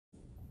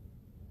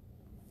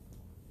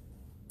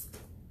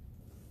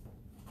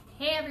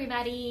Hey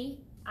everybody!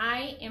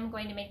 I am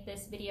going to make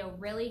this video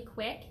really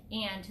quick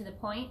and to the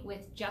point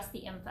with just the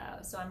info.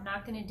 So I'm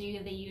not going to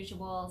do the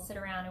usual sit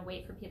around and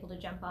wait for people to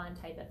jump on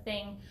type of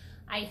thing.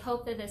 I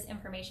hope that this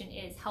information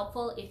is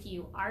helpful if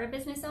you are a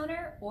business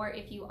owner or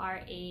if you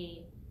are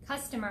a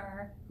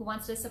customer who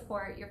wants to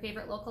support your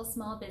favorite local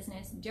small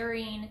business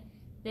during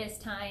this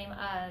time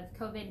of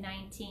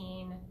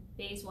COVID-19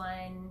 phase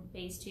 1,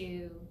 phase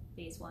 2,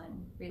 phase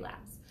 1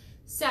 relapse.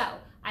 So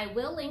I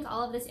will link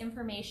all of this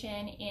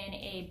information in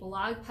a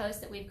blog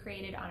post that we've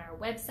created on our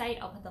website.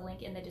 I'll put the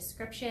link in the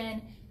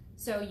description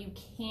so you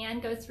can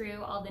go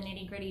through all the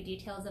nitty-gritty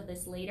details of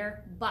this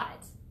later,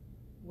 but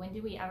when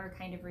do we ever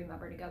kind of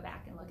remember to go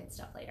back and look at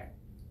stuff later?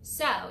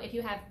 So if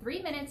you have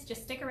 3 minutes,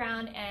 just stick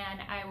around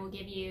and I will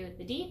give you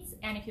the deets.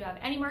 And if you have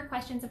any more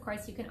questions, of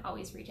course, you can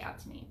always reach out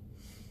to me.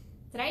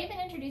 Did I even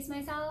introduce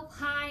myself?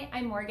 Hi,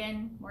 I'm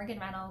Morgan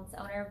Reynolds,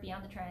 owner of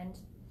Beyond the Trend.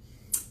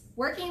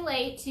 Working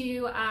late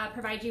to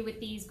provide you with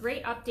these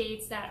great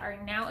updates that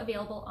are now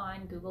available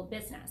on Google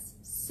Business.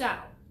 So,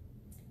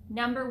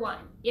 number one,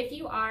 if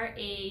you are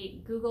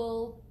a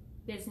Google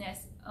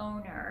business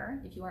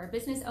owner, if you are a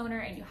business owner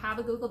and you have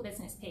a Google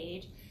business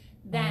page,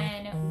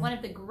 then one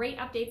of the great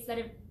updates that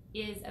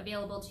is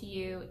available to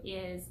you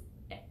is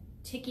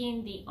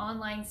ticking the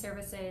online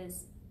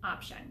services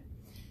option.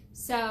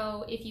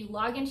 So if you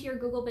log into your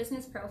Google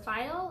business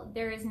profile,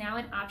 there is now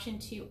an option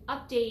to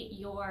update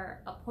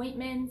your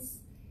appointments,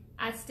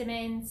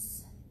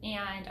 estimates,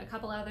 and a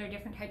couple other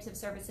different types of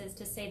services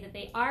to say that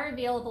they are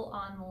available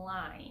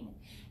online.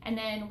 And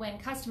then when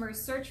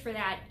customers search for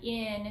that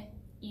in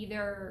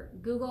either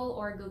Google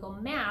or Google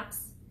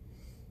Maps,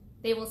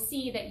 they will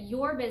see that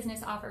your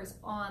business offers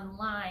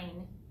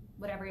online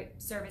whatever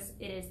service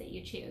it is that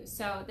you choose.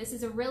 So this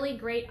is a really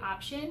great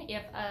option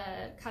if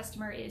a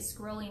customer is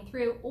scrolling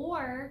through,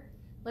 or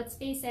let's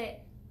face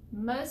it,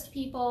 most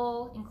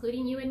people,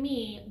 including you and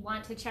me,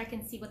 want to check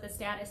and see what the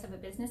status of a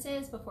business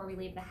is before we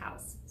leave the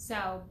house.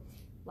 So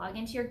log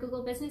into your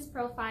Google business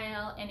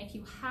profile, and if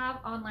you have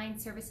online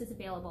services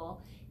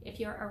available, if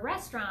you're a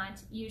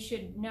restaurant, you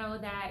should know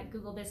that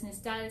Google Business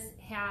does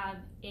have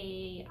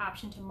an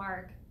option to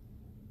mark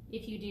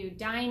if you do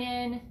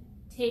dine-in,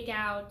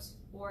 takeout,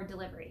 or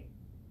delivery,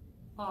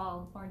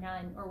 all or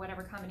none, or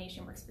whatever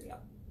combination works for you.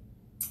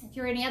 If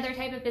you're any other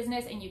type of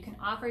business and you can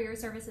offer your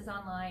services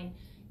online,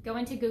 go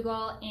into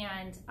Google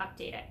and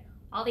update it.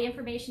 All the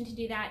information to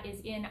do that is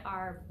in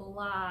our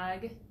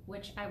blog,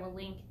 which I will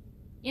link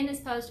in this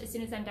post as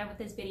soon as I'm done with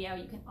this video.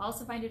 You can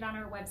also find it on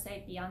our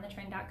website,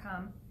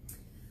 beyondthetrend.com.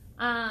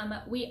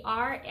 We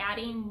are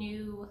adding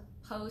new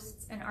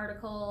posts and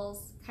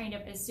articles kind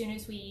of as soon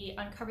as we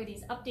uncover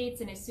these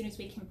updates and as soon as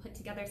we can put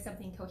together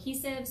something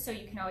cohesive, so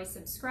you can always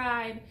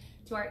subscribe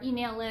to our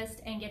email list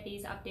and get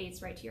these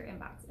updates right to your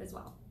inbox as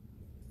well.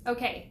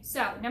 Okay,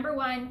 so number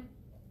one,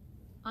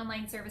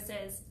 online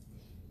services.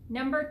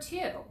 Number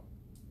two,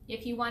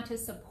 if you want to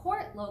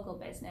support local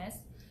business,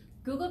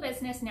 Google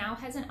Business now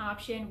has an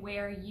option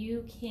where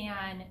you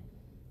can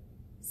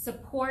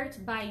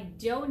support by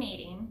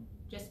donating,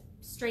 just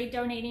straight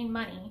donating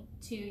money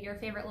to your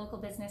favorite local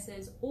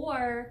businesses,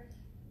 or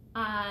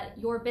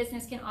your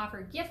business can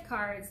offer gift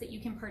cards that you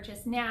can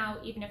purchase now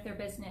even if their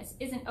business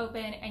isn't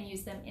open and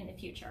use them in the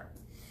future.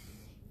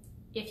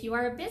 If you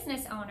are a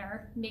business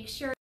owner, make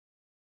sure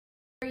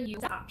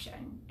use the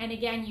option. And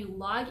again, you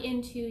log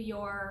into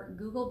your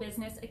Google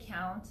business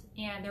account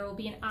and there will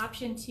be an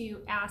option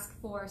to ask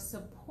for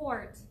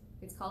support,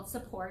 it's called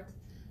support,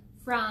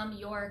 from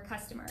your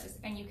customers.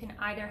 And you can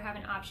either have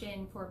an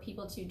option for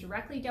people to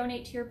directly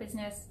donate to your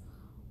business,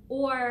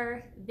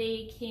 or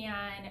they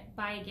can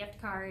buy a gift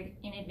card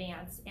in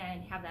advance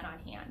and have that on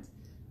hand.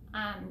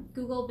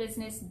 Google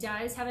Business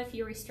does have a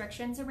few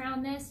restrictions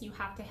around this. You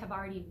have to have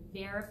already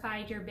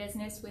verified your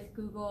business with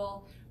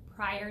Google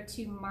prior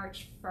to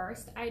March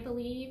 1st, I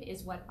believe,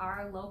 is what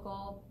our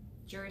local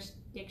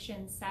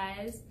jurisdiction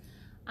says.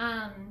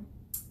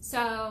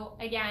 So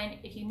again,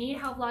 if you need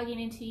help logging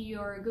into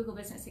your Google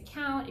Business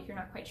account, if you're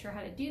not quite sure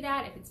how to do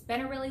that, if it's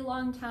been a really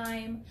long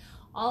time,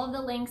 all of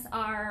the links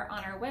are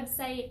on our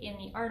website in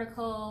the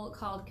article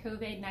called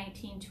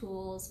COVID-19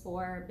 Tools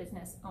for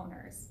Business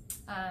Owners.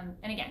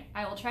 And again,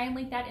 I will try and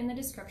link that in the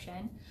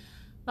description,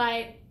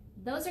 but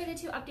those are the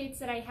two updates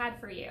that I had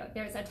for you.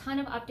 There's a ton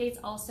of updates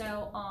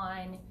also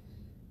on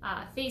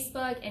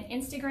Facebook and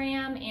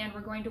Instagram, and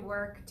we're going to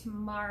work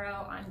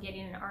tomorrow on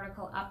getting an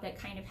article up that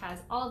kind of has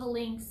all the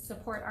links,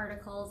 support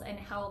articles, and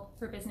help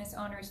for business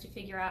owners to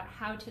figure out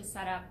how to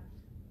set up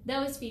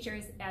those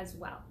features as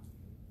well.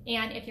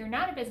 And if you're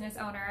not a business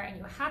owner and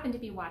you happen to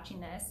be watching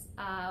this,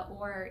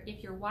 or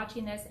if you're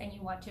watching this and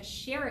you want to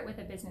share it with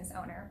a business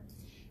owner,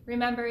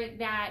 remember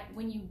that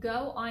when you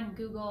go on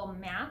Google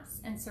Maps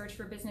and search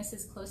for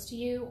businesses close to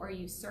you, or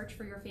you search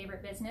for your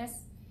favorite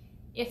business,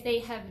 if they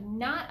have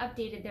not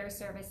updated their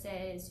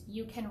services,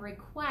 you can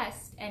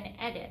request an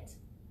edit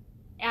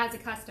as a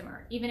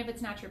customer, even if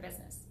it's not your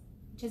business,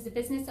 which as a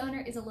business owner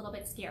is a little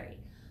bit scary.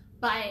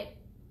 But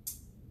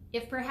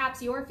if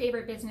perhaps your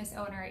favorite business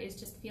owner is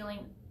just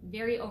feeling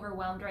very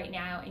overwhelmed right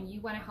now and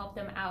you want to help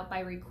them out by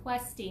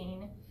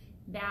requesting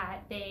that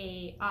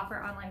they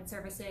offer online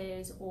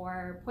services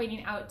or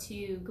pointing out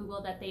to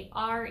Google that they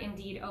are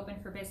indeed open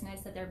for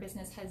business, that their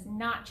business has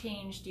not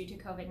changed due to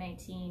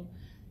COVID-19,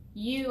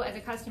 you as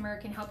a customer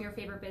can help your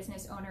favorite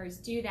business owners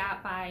do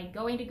that by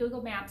going to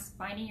Google Maps,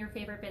 finding your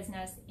favorite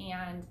business,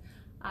 and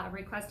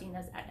requesting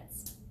those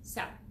edits.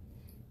 So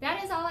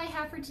that is all I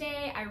have for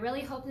today. I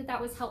really hope that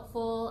that was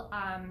helpful.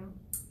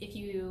 If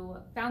you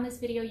found this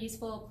video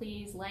useful,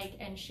 please like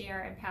and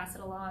share and pass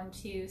it along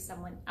to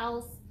someone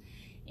else.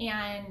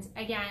 And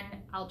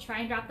again, I'll try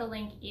and drop the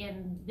link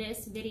in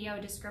this video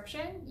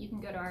description. You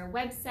can go to our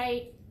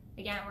website.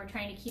 Again, we're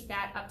trying to keep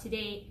that up to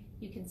date.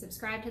 You can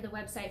subscribe to the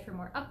website for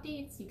more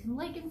updates. You can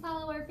like and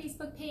follow our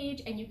Facebook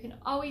page, and you can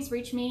always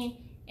reach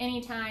me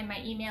anytime.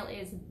 My email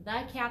is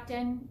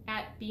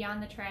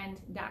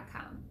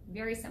thecaptain@beyondthetrend.com.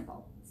 Very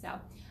simple. So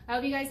I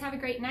hope you guys have a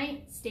great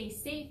night. Stay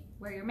safe,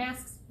 wear your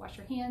masks, wash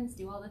your hands,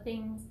 do all the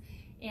things,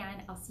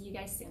 and I'll see you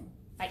guys soon.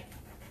 Bye.